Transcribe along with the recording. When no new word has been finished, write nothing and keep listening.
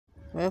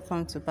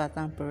Welcome to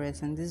Pattern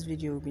Progress. In this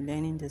video we'll be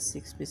learning the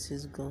 6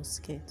 pieces gore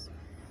skirt.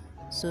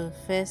 So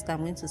first I'm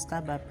going to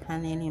start by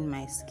paneling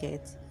my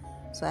skirt.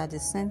 So at the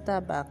center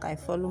back I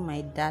follow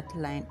my dart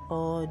line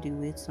all the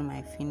way to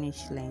my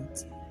finished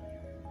length.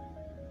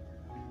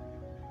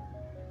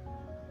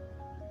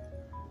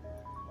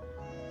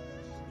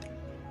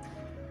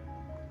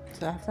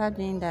 So after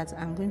doing that,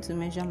 I'm going to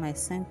measure my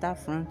center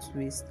front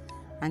waist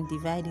and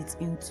divide it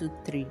into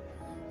 3.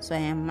 So I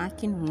am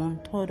marking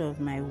 1/3 of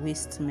my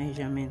waist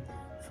measurement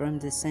from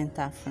the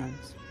center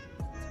front.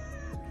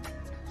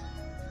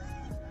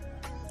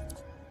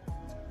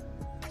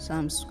 So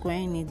I'm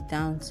squaring it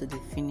down to the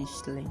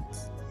finished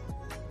length.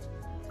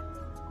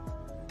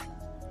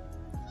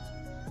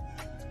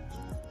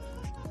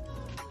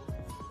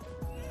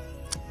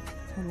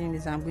 Following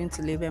this, I'm going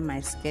to label my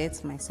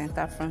skirt, my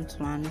center front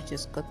 1, which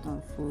is cut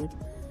on fold,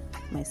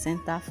 my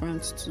center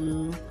front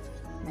 2,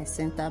 my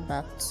center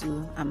back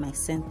 2, and my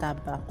center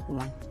back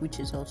 1, which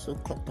is also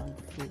cut on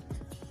fold.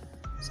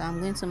 So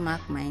I'm going to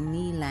mark my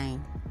knee line,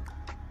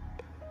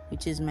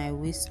 which is my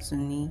waist to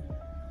knee.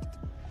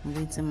 I'm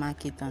going to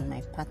mark it on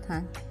my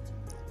pattern,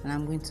 and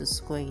I'm going to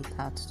square it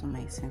out to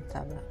my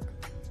center back.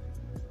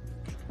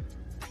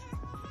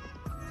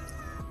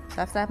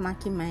 So after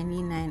marking my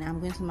knee line, I'm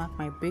going to mark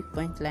my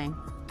breakpoint line,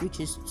 which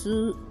is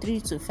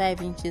 3 to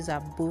 5 inches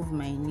above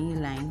my knee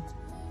line.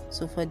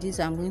 So for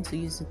this, I'm going to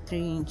use the 3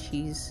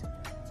 inches.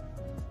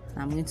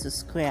 I'm going to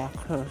square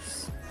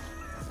across.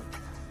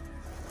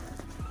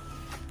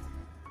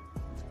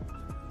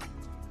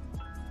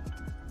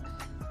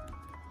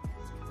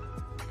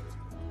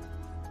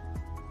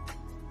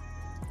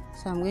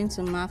 So I'm going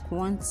to mark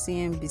 1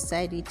 cm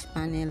beside each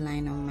panel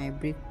line on my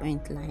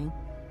breakpoint line.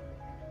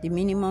 The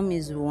minimum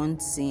is 1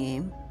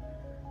 cm.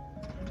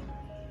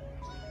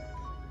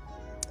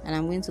 And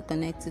I'm going to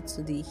connect it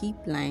to the hip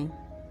line.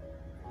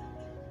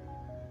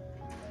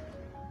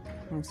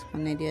 I'm going to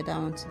connect the other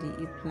one to the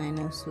hip line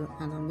also,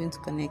 and I'm going to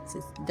connect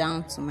it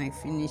down to my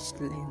finished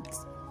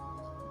length.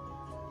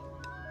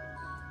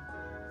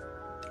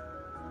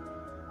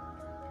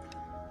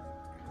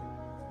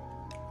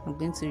 I'm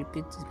going to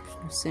repeat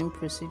the same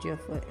procedure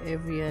for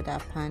every other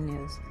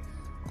panels.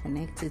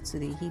 Connect it to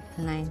the hip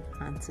line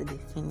and to the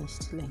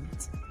finished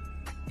length.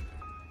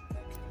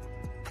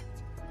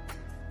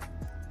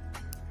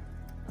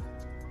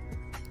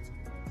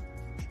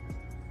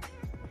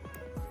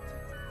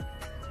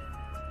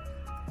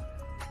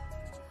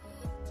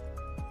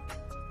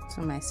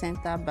 So my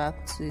center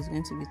back 2 is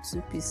going to be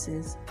 2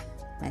 pieces.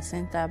 My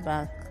center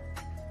back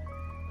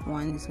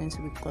 1 is going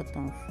to be cut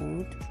on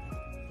fold.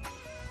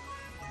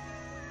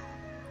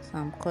 So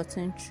I'm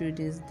cutting through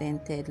these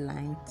dented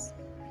lines.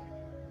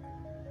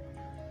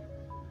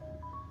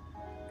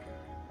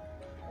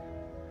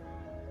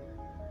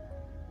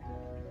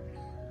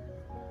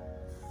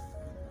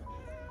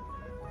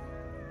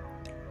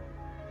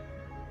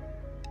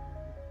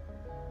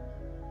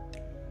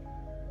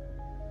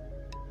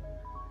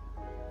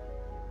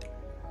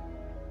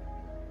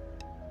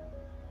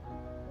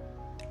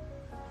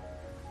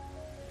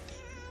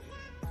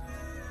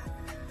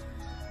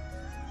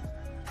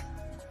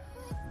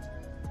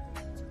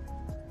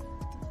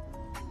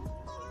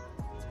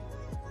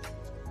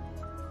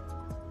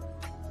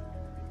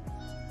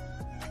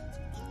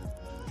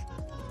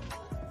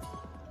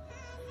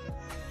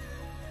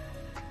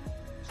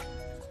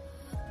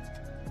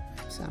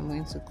 So I'm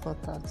going to cut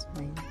out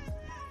my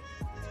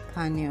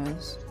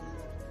panels.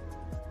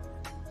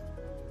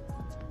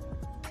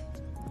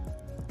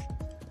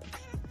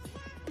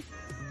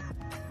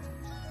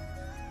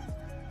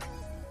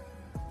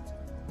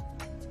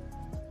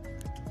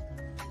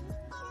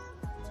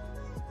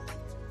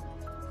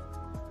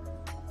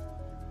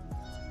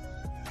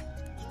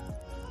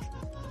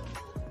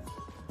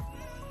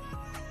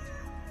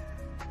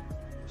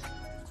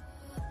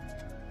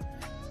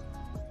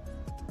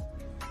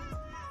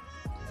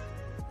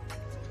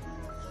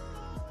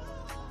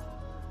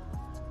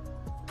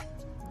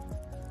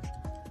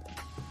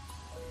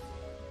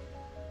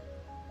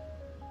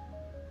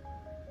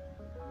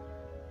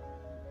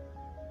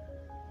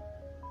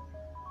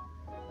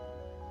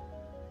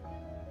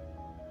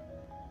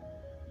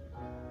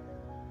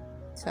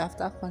 So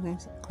after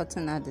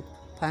cutting out the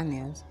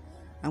panels,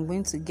 I'm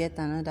going to get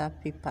another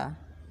paper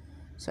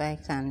so I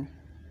can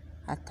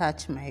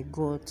attach my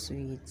gore to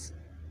it. So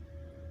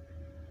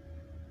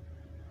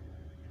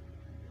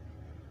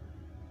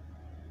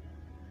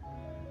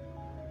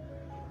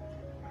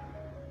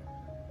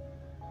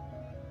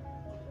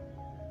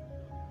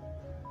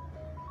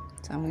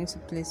I'm going to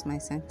place my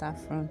center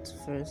front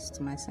first,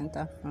 my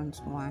center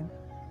front 1,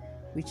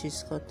 which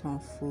is cut on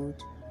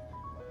fold.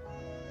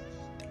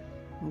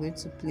 I'm going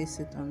to place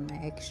it on my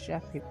extra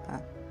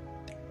paper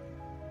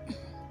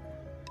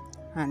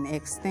and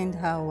extend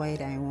how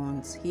wide I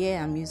want. Here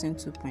I'm using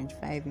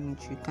 2.5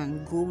 inch. You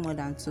can go more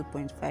than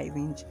 2.5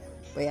 inch,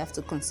 but you have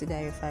to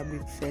consider your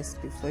fabric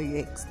first before you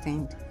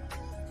extend.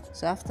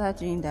 So after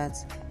doing that,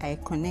 I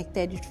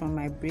connected it from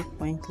my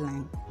breakpoint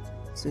line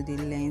to the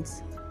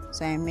length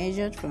So I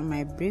measured from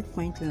my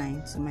breakpoint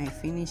line to my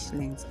finish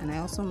length, and I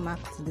also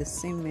marked the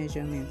same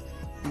measurement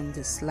on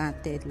the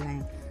slanted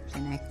line,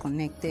 and I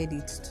connected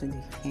it to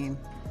the hem.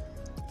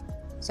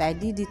 So I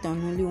did it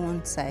on only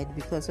one side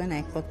because when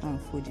I cut on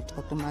fold, it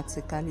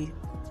automatically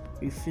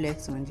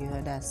reflects on the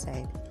other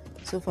side.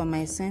 So for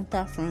my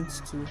center front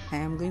too, I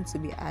am going to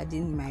be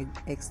adding my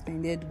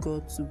extended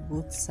gore to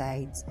both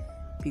sides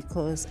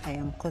because I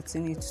am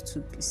cutting it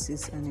 2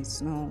 pieces and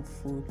it's not on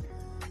fold.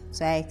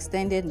 So I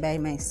extended by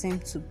my same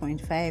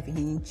 2.5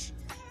 inch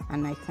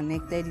and I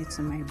connected it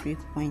to my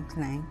breakpoint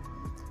line.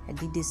 I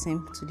did the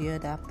same to the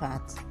other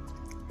part.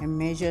 I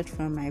measured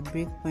from my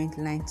breakpoint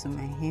line to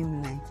my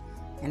hem line,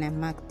 and I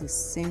marked the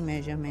same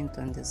measurement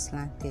on the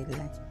slanted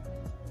line.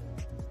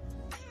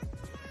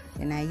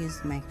 Then I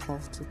used my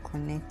cuff to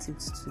connect it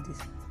to the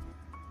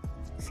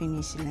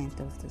finished length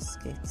of the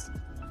skirt.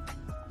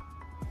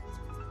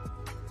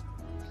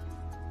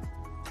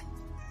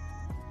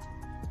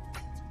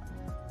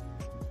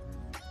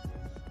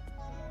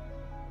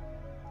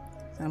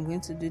 So I'm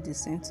going to do the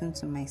same thing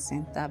to my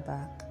center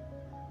back.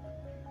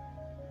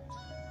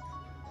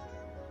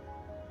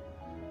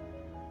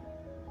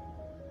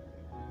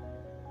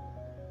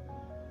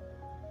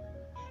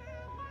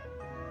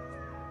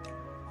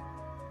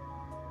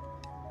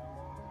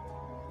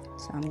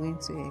 So I'm going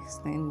to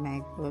extend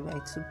my gore by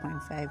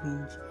 2.5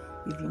 inch.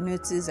 If you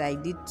notice, I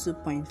did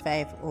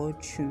 2.5 all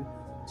through.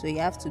 So you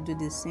have to do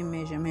the same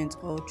measurement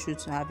all through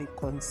to have a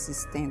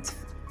consistent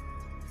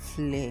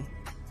flare.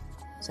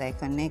 So I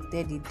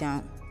connected it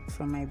down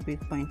from my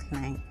breakpoint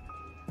line.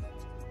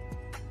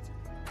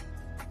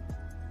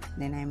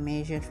 Then I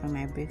measured from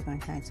my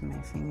breakpoint line to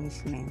my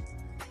finish length.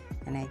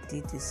 And I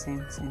did the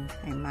same thing.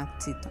 I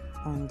marked it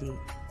on the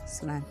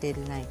slanted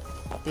line,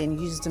 then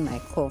used my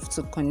cuff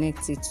to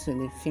connect it to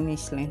the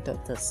finished length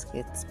of the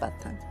skirt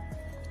pattern.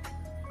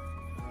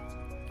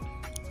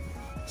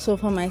 So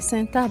for my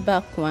center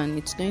back one,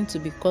 it's going to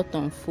be cut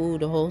on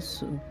fold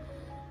also.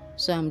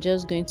 So I'm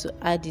just going to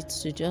add it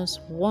to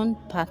just one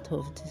part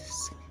of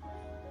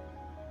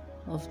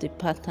the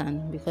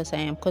pattern because I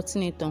am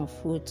cutting it on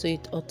fold, so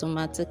it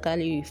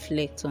automatically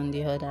reflects on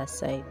the other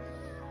side.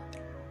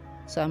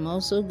 So I'm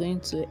also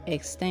going to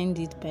extend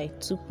it by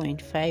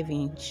 2.5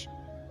 inch.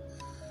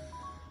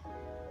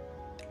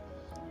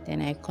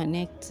 Then I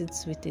connect it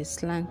with a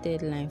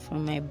slanted line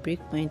from my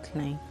breakpoint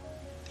line.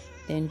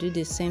 Then do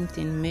the same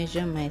thing,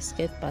 measure my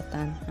skirt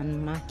pattern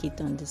and mark it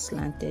on the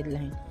slanted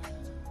line.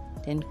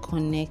 Then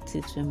connect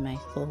it with my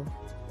curve.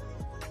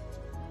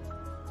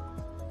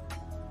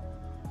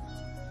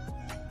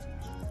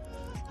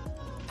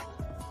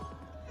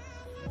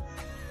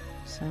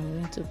 So I'm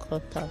going to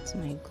cut out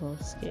my gore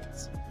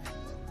skirt.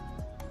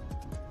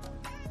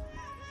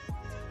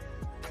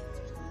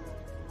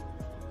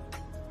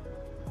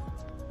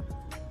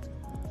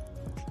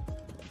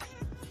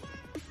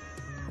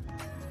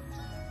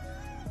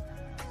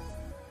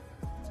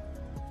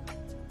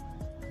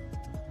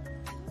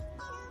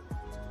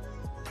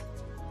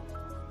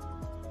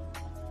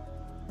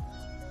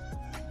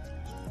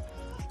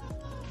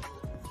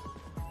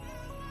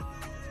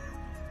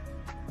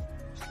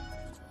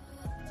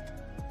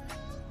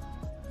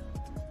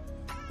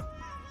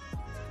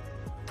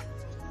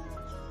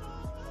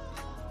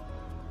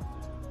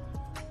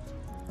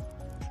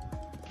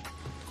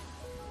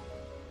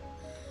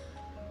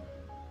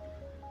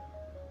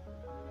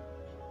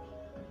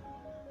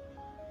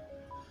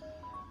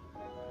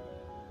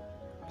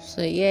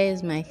 So here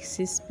is my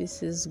 6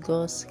 pieces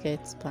gore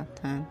skirt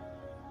pattern.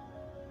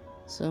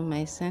 So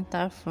my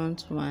center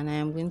front one, I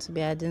am going to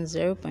be adding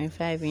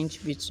 0.5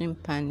 inch between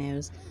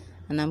panels,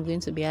 and I'm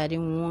going to be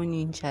adding 1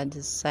 inch at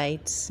the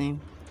side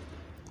seam.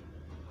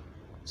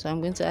 So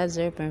I'm going to add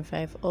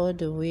 0.5 all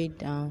the way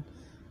down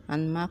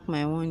and mark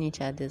my 1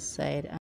 inch at the side.